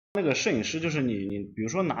那个摄影师就是你比如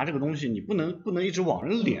说拿这个东西，你不能一直往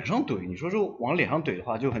人脸上怼，你说往脸上怼的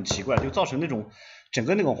话就很奇怪，就造成那种整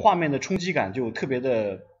个那种画面的冲击感就特别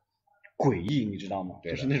的诡异，你知道吗？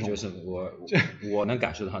就是那种，就是我能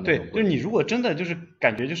感受到那种。对，就是你如果真的就是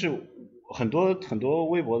感觉就是很多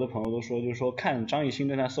微博的朋友都说，就是说看张艺兴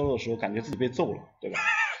对他 solo 的时候，感觉自己被揍了，对吧？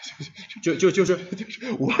就是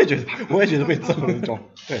我也觉得被揍了那种，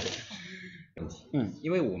对。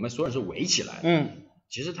因为我们所有人是围起来的，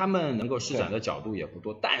其实他们能够施展的角度也不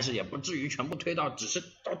多，但是也不至于全部推到只是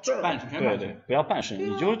到这儿。对，不要半身，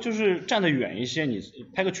你就是站得远一些，你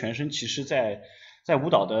拍个全身，其实在舞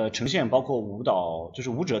蹈的呈现，包括舞蹈就是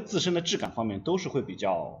舞者自身的质感方面，都是会比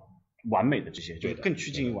较完美的这些，就更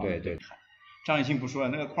趋近于完美。对。张艺兴不说了，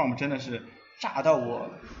那个 Krump 真的是炸到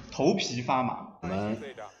我头皮发麻。我们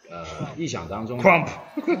臆想当中 Krump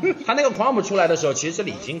他那个 Krump 出来的时候，其实这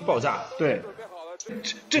里已经爆炸了。对。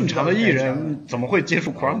正常的艺人怎么会接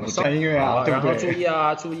触 Krump 上音乐啊？对不对？注意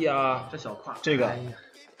啊！这小胯，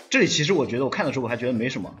这里其实我觉得我看的时候我还觉得没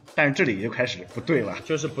什么，但是这里就开始不对了。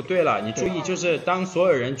就是不对了，你注意，就是当所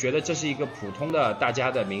有人觉得这是一个普通的大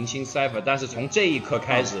家的明星 cipher， 但是从这一刻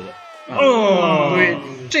开始，对，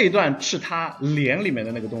这一段是他脸里面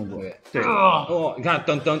的那个动作，对，你看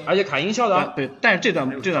等，而且卡音效的，对，但是这段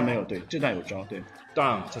没有，对，这段有招，对。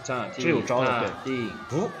这有招的，对。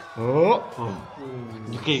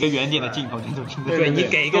你给个远点的镜头，对，你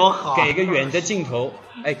给个远的镜头，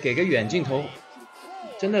给个远镜头，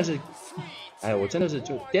真的是，我真的是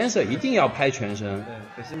就 dancer 一定要拍全身。对，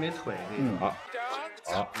可惜没腿。好，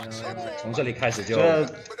从这里开始就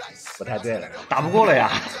不太对了，打不过了呀。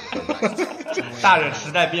大人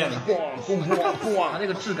时代变了，哇，那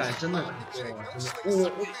个质感真的，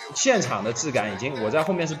现场的质感已经，我在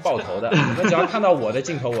后面是爆头的，你们只要看到我的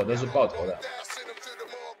镜头，我都是爆头的。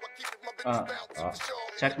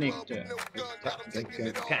technique 对，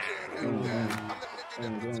看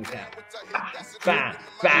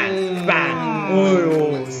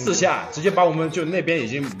，4下直接把我们就那边已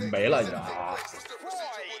经没了，你知道吗？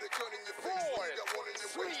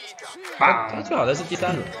他最好的是第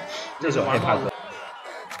3轮，这首 hiphop 歌，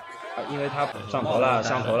因为他上头了，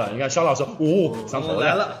你看肖老师，上头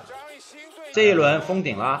来了，这一轮封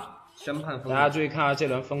顶了，宣判封顶，大家注意看啊，这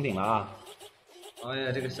轮封顶了啊！哎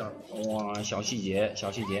呀，这个小细节，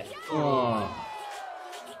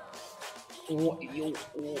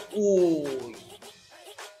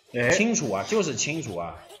清楚啊，就是清楚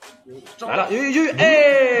啊！来了，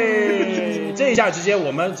这一下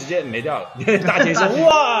我们直接没掉了，大铁声，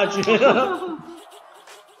哇去！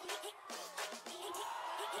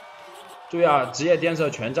注意啊，职业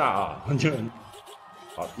dancer全炸啊！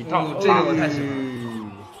好一套，这个我太喜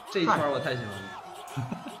欢，这一圈我太喜欢了。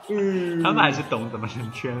他们还是懂怎么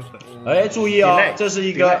能圈粉。注意哦，这是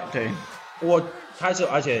一个对，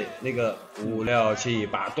而且那个5、6、7、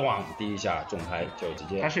8，第一下重拍就直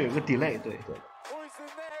接，它是有一个 delay， 对。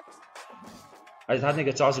而且他那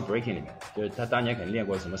个招是 breaking 里面，就是他当年肯定练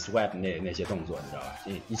过什么 swap 那些动作，你知道吧？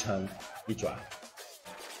一撑一转，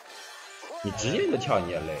你直接就跳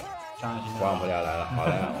你也累。Krump来了，好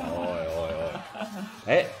来了，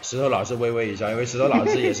石头老师微微一笑，因为石头老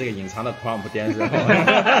师也是个隐藏的 Krump dancer。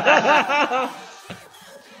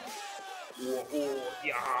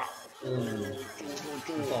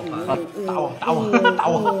打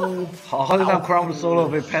我！好好的让 Krump solo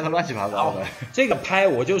被拍得乱七八糟的。这个拍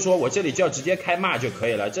我就说我这里就直接开骂就可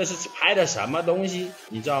以了，这是拍的什么东西，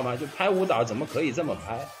你知道吗？就拍舞蹈怎么可以这么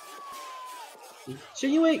拍？是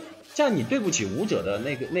因为这样你对不起舞者的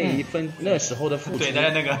那一分那时候的付出。对，在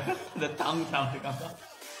那个当场刚刚，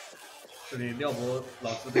这里廖博老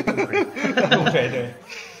师的动腿，对。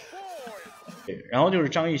然后就是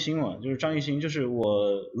张艺兴嘛，就是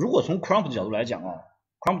我如果从 Krump 的角度来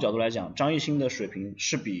讲张艺兴的水平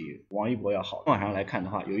是比王一博要好的。网上来看的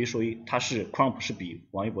话，有一说一，他是 Krump 是比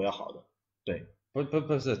王一博要好的。对，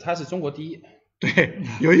不是，他是中国第一。对，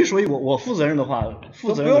有一说一，我负责任的话，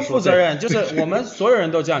不用负责任，就是我们所有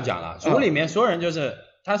人都这样讲了，组里面所有人就是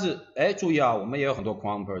他是注意啊，我们也有很多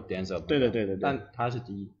Krump dancer。对，但他是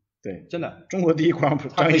第一。对，真的，中国第一 Krump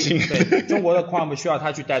张艺兴，对，中国的 Krump需要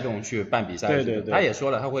他去带动去办比赛。对，他也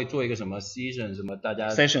说了，他会做一个什么 season 什么大家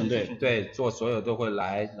session 对，做所有都会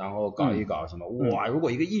来，然后搞一搞什么。哇，如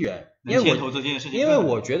果一个艺人，因为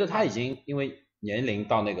我觉得他已经因为年龄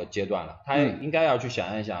到那个阶段了，他应该要去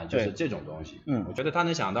想一想，就是这种东西。我觉得他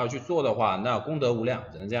能想到去做的话，那功德无量，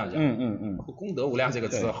只能这样讲。功德无量这个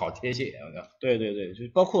词好贴切。对，就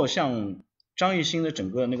包括像张艺兴的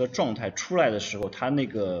整个那个状态出来的时候，他那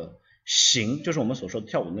个型就是我们所说的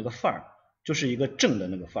跳舞的那个范儿，就是一个正的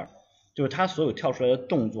那个范儿。就是他所有跳出来的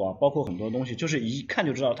动作啊，包括很多东西，就是一看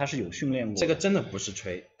就知道他是有训练过的。这个真的不是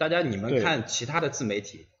吹，大家你们看其他的自媒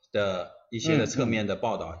体的一些的侧面的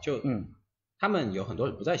报道，他们有很多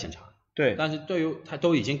人不在现场，对，但是对于他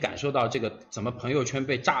都已经感受到这个怎么朋友圈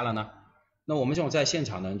被炸了呢？那我们这种在现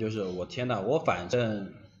场呢，就是我天呐，我反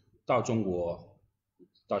正到中国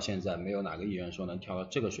到现在没有哪个艺人说能跳到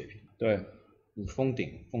这个水平。对。封顶。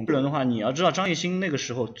这轮的话，你要知道张艺兴那个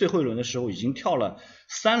时候最后一轮的时候已经跳了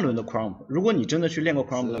3轮的 Krump。如果你真的去练过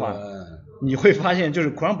Krump 的话，你会发现就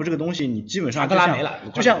是 Krump 这个东西，你基本上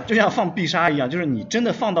就像放必杀一样，就是你真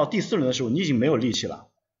的放到第4轮的时候，你已经没有力气了。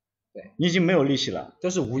对，你已经没有力气了，都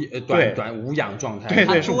是短无氧状态。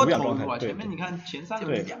对，是无氧状态。前面你看前3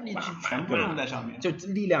轮压力全部用在上面，就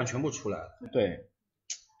力量全部出来了。对，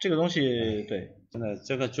这个东西对，真的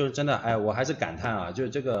这个就是真的，哎，我还是感叹啊，就是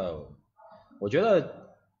这个。我觉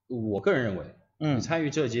得我个人认为，你参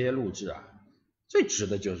与这些录制啊，最值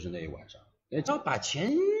的就是那一晚上。你只要把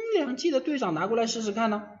前2季的队长拿过来试试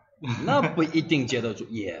看呢，那不一定接得住，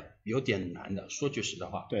也有点难的。说句实在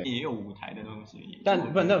话，对，也有舞台的东西。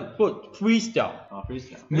但不 freestyle 啊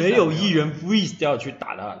freestyle 没有艺人 freestyle 去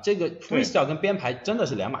打的，这个 freestyle 跟编排真的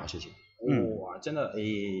是两码事情。哇，真的，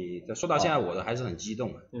说到现在我还是很激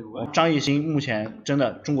动的。张艺兴目前真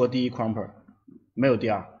的中国第一 Krumper， 没有第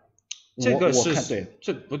二。这个是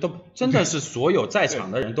这不都真的是所有在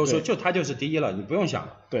场的人都说就他就是第一了，你不用想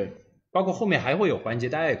了。对，包括后面还会有环节，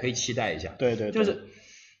大家也可以期待一下。对，就是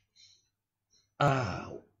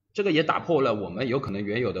这个也打破了我们有可能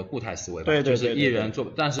原有的固态思维吧。对，就是艺人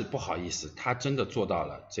做，但是不好意思，他真的做到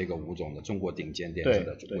了这个舞种的中国顶尖电视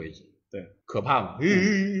的位置。对，可怕吗？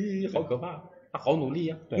好可怕，他好努力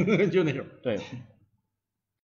呀。对，就那种。对，